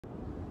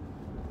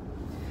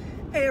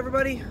Hey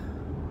everybody,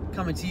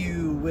 coming to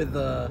you with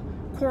a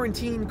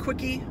quarantine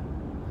quickie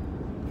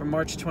from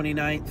March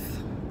 29th,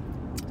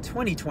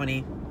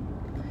 2020,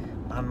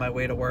 on my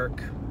way to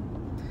work.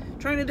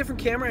 Trying a different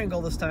camera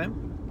angle this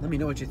time. Let me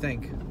know what you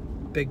think.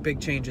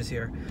 Big changes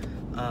here.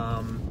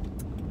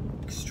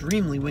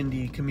 Extremely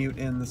windy commute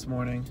in this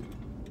morning,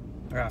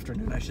 or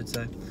afternoon I should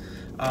say.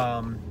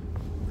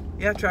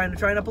 Yeah, trying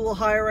up a little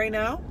higher right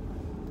now.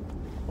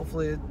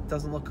 Hopefully it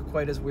doesn't look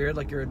quite as weird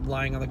like you're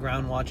lying on the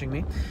ground watching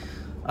me.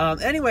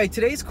 Anyway,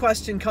 today's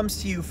question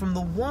comes to you from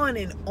the one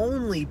and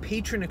only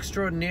patron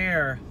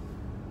extraordinaire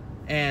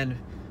and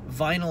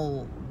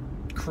vinyl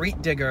crate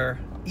digger,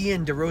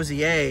 Ian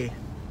DeRosier.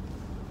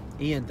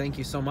 Ian, thank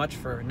you so much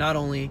for not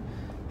only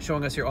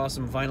showing us your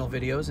awesome vinyl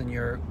videos and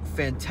your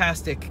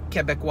fantastic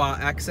Quebecois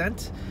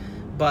accent,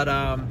 but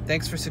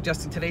thanks for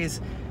suggesting today's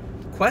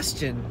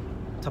question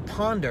to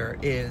ponder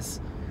is,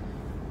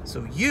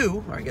 so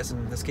you, or I guess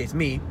in this case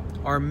me,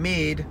 are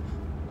made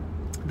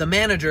the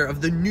manager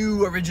of the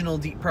new original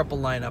Deep Purple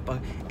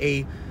lineup,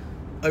 a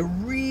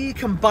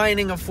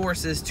recombining of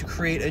forces to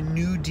create a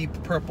new Deep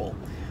Purple.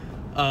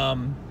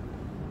 Had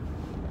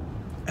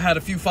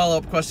a few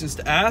follow-up questions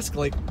to ask,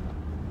 like,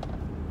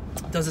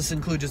 does this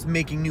include just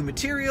making new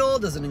material?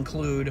 Does it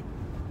include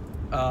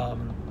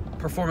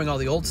performing all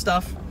the old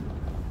stuff?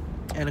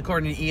 And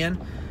according to Ian,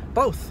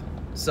 both.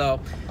 So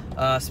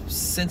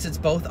since it's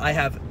both, I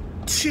have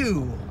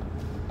two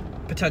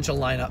potential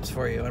lineups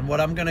for you, and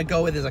what I'm gonna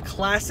go with is a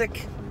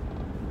classic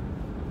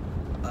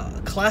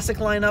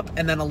lineup,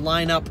 and then a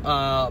lineup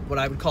what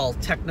I would call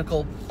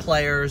technical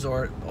players,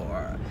 or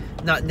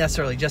not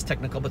necessarily just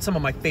technical, but some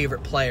of my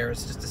favorite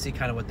players, just to see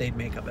kind of what they'd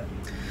make of it.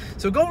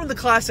 So going with the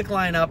classic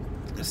lineup,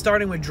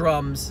 starting with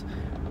drums,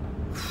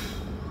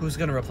 who's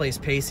gonna replace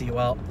Pacey?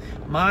 Well,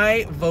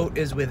 my vote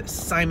is with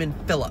Simon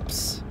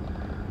Phillips,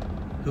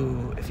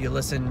 who, if you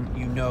listen,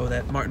 you know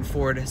that Martin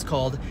Ford has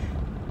called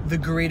the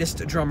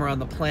greatest drummer on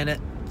the planet.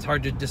 It's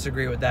hard to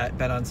disagree with that.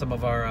 Been on some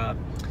of our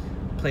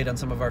played on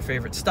some of our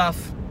favorite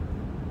stuff,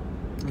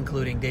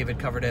 including David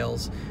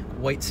Coverdale's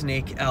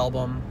Whitesnake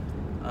album.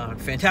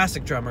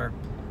 Fantastic drummer,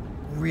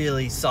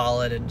 really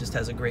solid, and just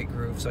has a great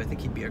groove. So I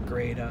think he'd be a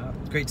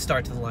great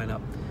start to the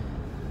lineup.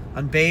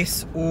 On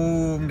bass,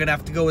 ooh, I'm gonna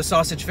have to go with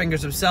Sausage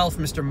Fingers himself,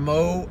 Mr.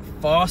 Mo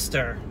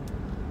Foster.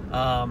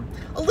 A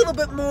little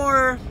bit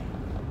more,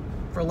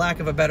 for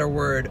lack of a better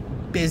word,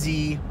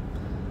 busy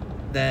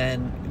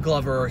than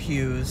Glover or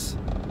Hughes,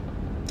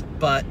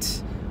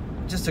 but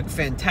just a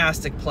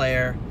fantastic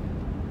player,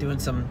 doing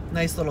some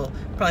nice little,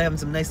 probably having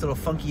some nice little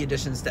funky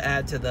additions to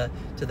add to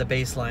the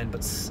bass line.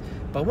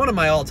 But one of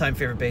my all-time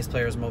favorite bass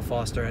players, Mo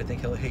Foster. I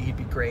think he'd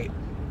be great.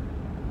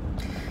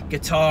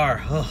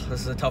 Guitar,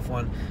 this is a tough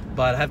one,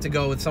 but I have to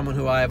go with someone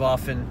who I've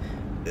often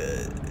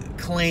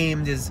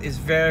claimed is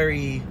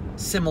very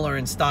similar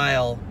in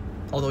style,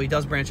 although he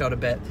does branch out a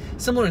bit,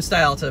 similar in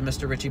style to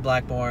Mr. Ritchie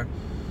Blackmore.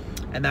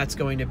 And that's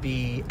going to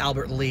be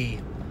Albert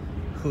Lee,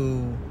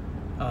 who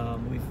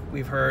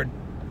we've heard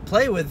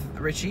play with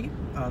Ritchie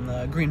on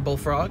the Green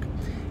Bullfrog,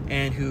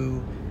 and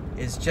who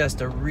is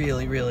just a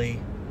really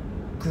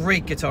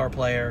great guitar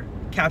player.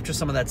 Captures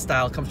some of that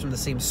style, comes from the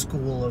same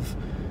school of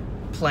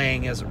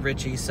playing as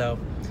Ritchie, so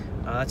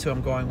that's who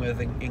I'm going with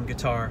in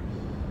guitar.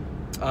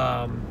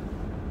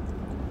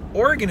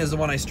 Organ is the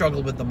one I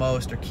struggled with the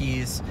most, or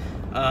keys,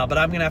 but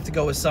I'm gonna have to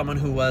go with someone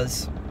who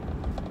was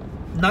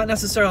not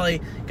necessarily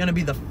going to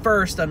be the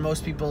first on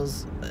most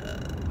people's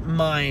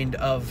mind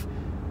of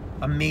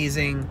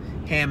amazing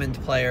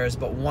Hammond players,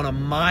 but one of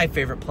my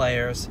favorite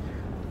players.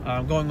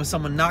 Going with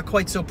someone not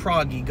quite so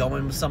proggy,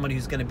 going with somebody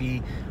who's going to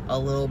be a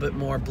little bit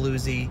more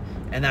bluesy,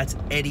 and that's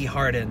Eddie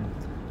Hardin,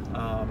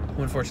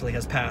 who unfortunately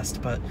has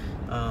passed. But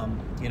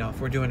you know,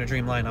 if we're doing a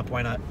dream lineup,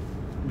 why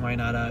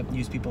not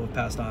use people who've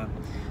passed on?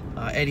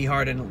 Eddie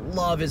Hardin,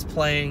 love his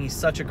playing. He's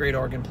such a great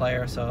organ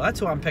player, so that's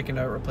who I'm picking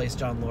to replace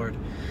John Lord.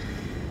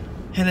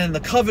 And then the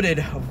coveted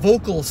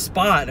vocal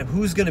spot of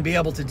who's going to be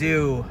able to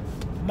do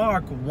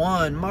Mark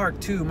 1, Mark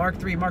 2, Mark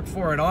 3, Mark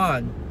 4, and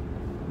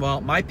on.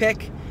 Well, my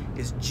pick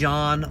is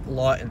John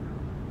Lawton.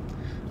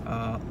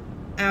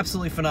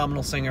 Absolutely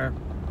phenomenal singer.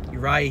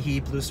 Uriah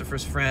Heep,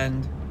 Lucifer's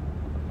Friend,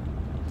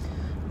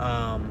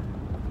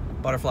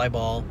 Butterfly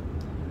Ball.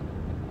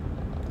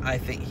 I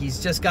think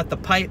he's just got the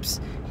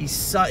pipes.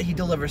 He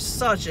delivers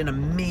such an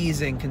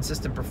amazing,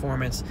 consistent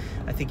performance.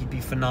 I think he'd be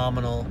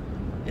phenomenal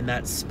in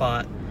that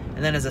spot.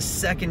 And then as a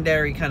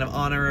secondary kind of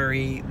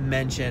honorary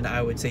mention,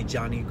 I would say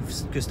Johnny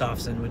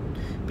Gustafson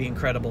would be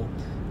incredible.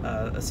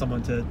 As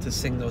someone to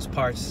sing those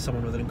parts,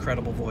 someone with an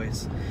incredible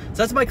voice. So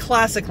that's my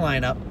classic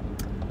lineup.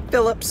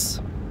 Phillips,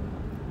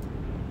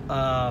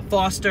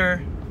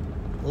 Foster,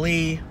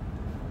 Lee,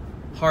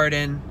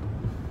 Hardin,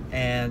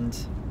 and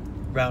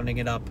rounding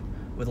it up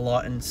with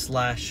Lawton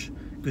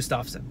 /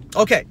 Gustafson.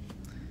 Okay,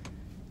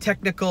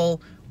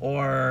 technical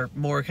or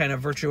more kind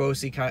of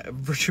virtuoso kind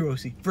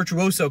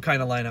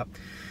of lineup.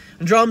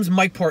 And drums,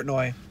 Mike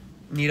Portnoy.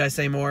 Need I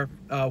say more?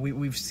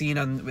 We've seen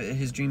on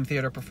his Dream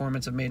Theater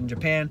performance of Made in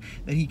Japan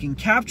that he can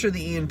capture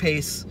the Ian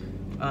Pace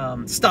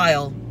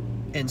style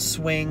and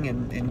swing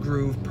and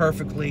groove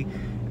perfectly.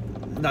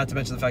 Not to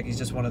mention the fact he's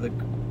just one of the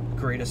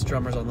greatest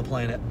drummers on the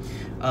planet.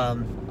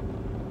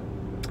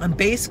 On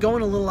bass,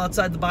 going a little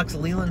outside the box,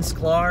 Leland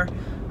Sklar,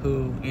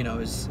 who, you know,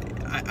 is,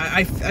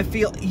 I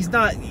feel he's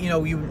not, you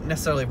know,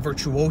 necessarily a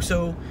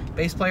virtuoso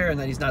bass player, and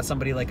that he's not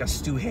somebody like a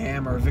Stu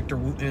Hamm or Victor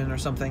Wooten or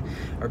something,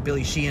 or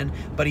Billy Sheehan,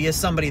 but he is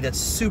somebody that's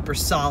super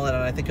solid,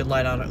 and I think could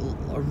lay down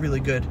a really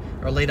good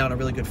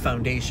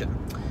foundation.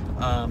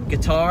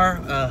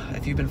 Guitar,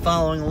 if you've been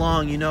following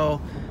along, you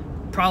know,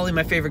 probably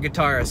my favorite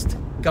guitarist,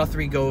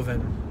 Guthrie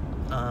Govan.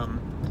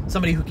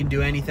 Somebody who can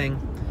do anything,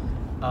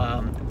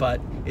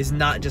 but is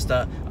not just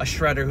a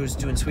shredder who's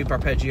doing sweep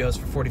arpeggios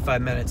for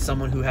 45 minutes.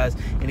 Someone who has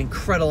an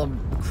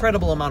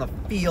incredible amount of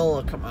feel,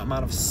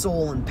 amount of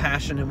soul and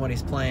passion in what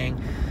he's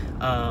playing.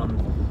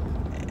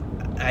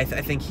 I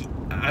think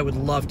I would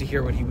love to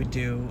hear what he would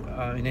do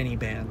in any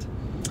band.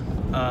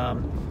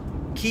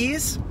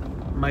 Keys,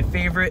 my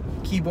favorite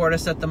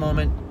keyboardist at the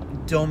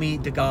moment, Domi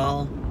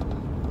DeGaulle.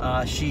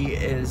 She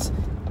is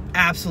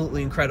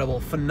absolutely incredible,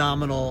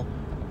 phenomenal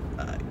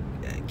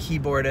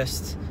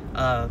keyboardist.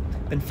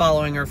 Been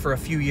following her for a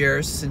few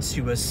years, since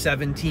she was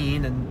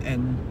 17,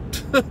 and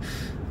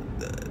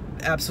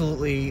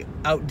absolutely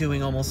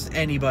outdoing almost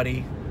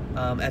anybody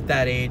at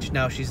that age.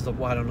 Now she's the,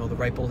 I don't know, the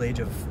ripe old age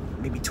of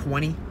maybe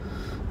 20,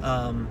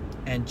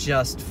 and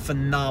just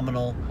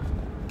phenomenal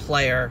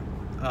player.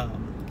 A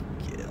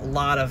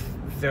lot of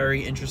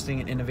very interesting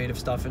and innovative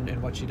stuff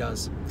in what she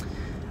does.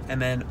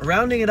 And then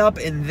rounding it up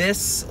in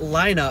this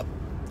lineup,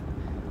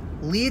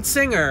 lead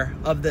singer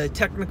of the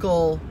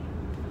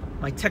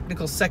my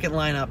technical second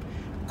lineup,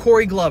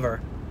 Corey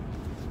Glover.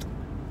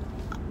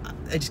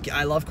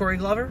 I love Corey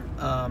Glover.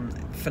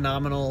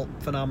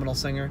 Phenomenal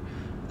singer.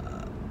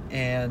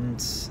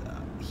 And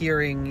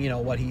hearing, you know,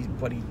 what he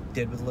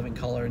did with Living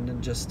Colour, and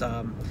then just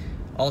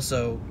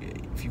also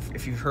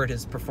if you've heard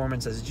his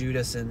performance as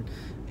Judas in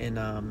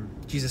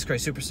Jesus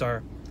Christ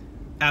Superstar,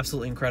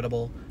 absolutely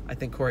incredible. I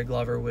think Corey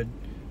Glover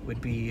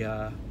would be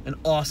an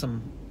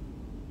awesome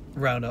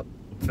roundup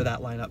for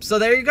that lineup. So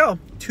there you go.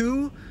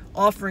 2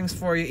 offerings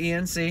for you,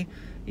 ENC.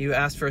 You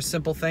asked for a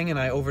simple thing, and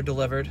I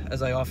over-delivered,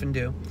 as I often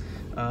do,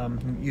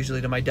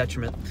 usually to my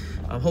detriment.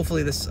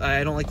 Hopefully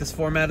I don't like this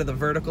format of the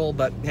vertical,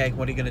 but hey,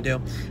 what are you going to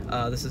do?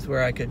 This is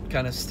where I could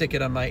kind of stick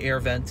it on my air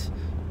vent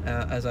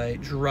as I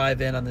drive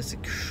in on this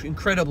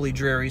incredibly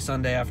dreary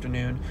Sunday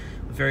afternoon,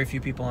 with very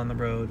few people on the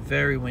road,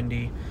 very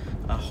windy.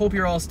 Hope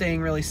you're all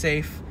staying really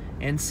safe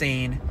and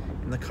sane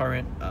in the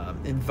current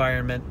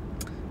environment.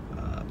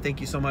 Thank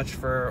you so much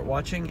for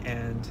watching,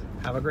 and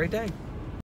have a great day.